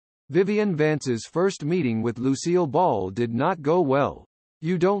Vivian Vance's first meeting with Lucille Ball did not go well.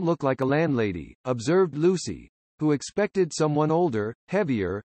 "You don't look like a landlady," observed Lucy, who expected someone older,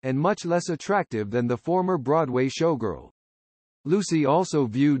 heavier, and much less attractive than the former Broadway showgirl. Lucy also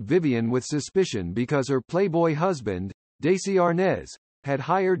viewed Vivian with suspicion because her Playboy husband, Desi Arnaz, had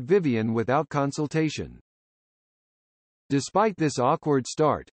hired Vivian without consultation. Despite this awkward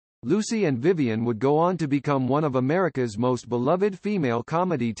start, Lucy and Vivian would go on to become one of America's most beloved female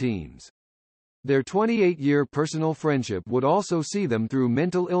comedy teams. Their 28-year personal friendship would also see them through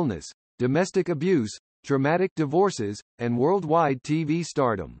mental illness, domestic abuse, traumatic divorces, and worldwide TV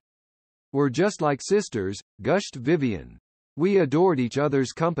stardom. "We're just like sisters," gushed Vivian. "We adored each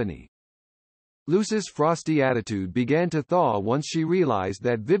other's company." Lucy's frosty attitude began to thaw once she realized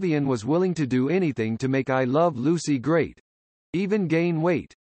that Vivian was willing to do anything to make I Love Lucy great. Even gain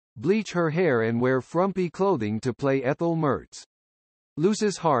weight, bleach her hair and wear frumpy clothing to play Ethel Mertz.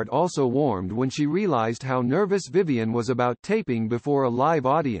 Lucy's heart also warmed when she realized how nervous Vivian was about taping before a live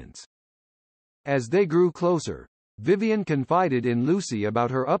audience. As they grew closer, Vivian confided in Lucy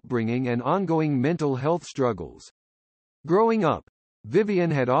about her upbringing and ongoing mental health struggles. Growing up,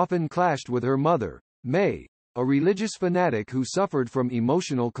 Vivian had often clashed with her mother, May, a religious fanatic who suffered from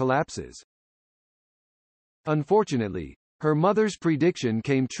emotional collapses. Unfortunately, her mother's prediction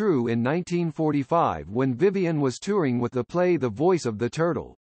came true in 1945 when Vivian was touring with the play The Voice of the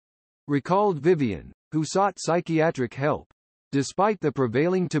Turtle. Recalled Vivian, who sought psychiatric help. Despite the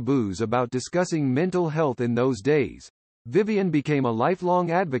prevailing taboos about discussing mental health in those days, Vivian became a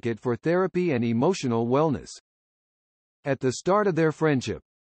lifelong advocate for therapy and emotional wellness. At the start of their friendship,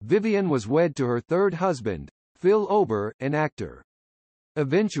 Vivian was wed to her third husband, Phil Ober, an actor.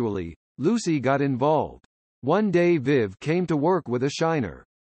 Eventually, Lucy got involved. One day Viv came to work with a shiner.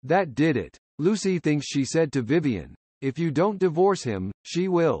 That did it. Lucy thinks she said to Vivian, "If you don't divorce him, she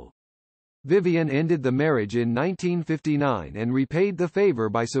will." Vivian ended the marriage in 1959 and repaid the favor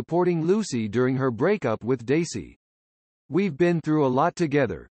by supporting Lucy during her breakup with Desi. "We've been through a lot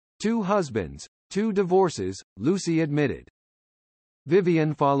together. 2 husbands, 2 divorces," Lucy admitted.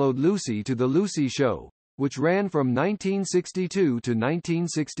 Vivian followed Lucy to The Lucy Show, which ran from 1962 to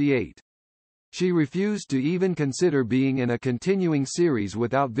 1968. She refused to even consider being in a continuing series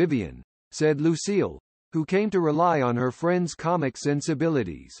without Vivian, said Lucille, who came to rely on her friend's comic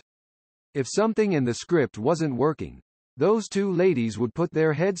sensibilities. If something in the script wasn't working, those 2 ladies would put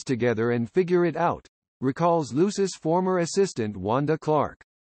their heads together and figure it out, recalls Lucy's former assistant Wanda Clark.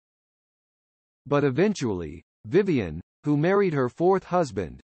 But eventually, Vivian, who married her 4th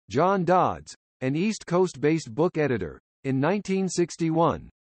husband, John Dodds, an East Coast-based book editor, in 1961,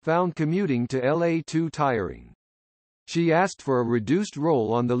 found commuting to LA too tiring. She asked for a reduced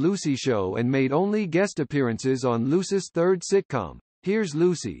role on The Lucy Show and made only guest appearances on Lucy's 3rd sitcom, Here's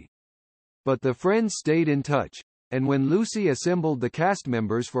Lucy. But the friends stayed in touch, and when Lucy assembled the cast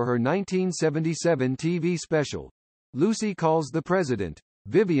members for her 1977 TV special, Lucy Calls the President,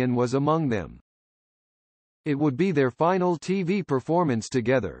 Vivian was among them. It would be their final TV performance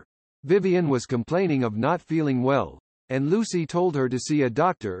together. Vivian was complaining of not feeling well, and Lucy told her to see a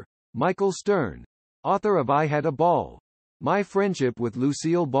doctor, Michael Stern, author of I Had a Ball, My Friendship with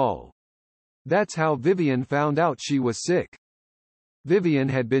Lucille Ball. That's how Vivian found out she was sick. Vivian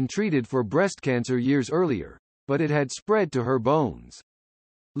had been treated for breast cancer years earlier, but it had spread to her bones.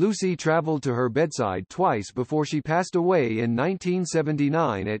 Lucy traveled to her bedside twice before she passed away in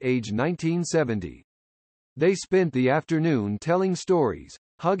 1979 at age 1970. They spent the afternoon telling stories,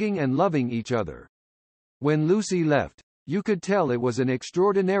 hugging and loving each other. When Lucy left, you could tell it was an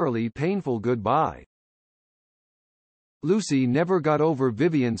extraordinarily painful goodbye. Lucy never got over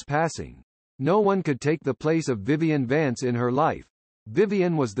Vivian's passing. No one could take the place of Vivian Vance in her life.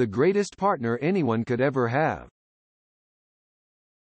 Vivian was the greatest partner anyone could ever have.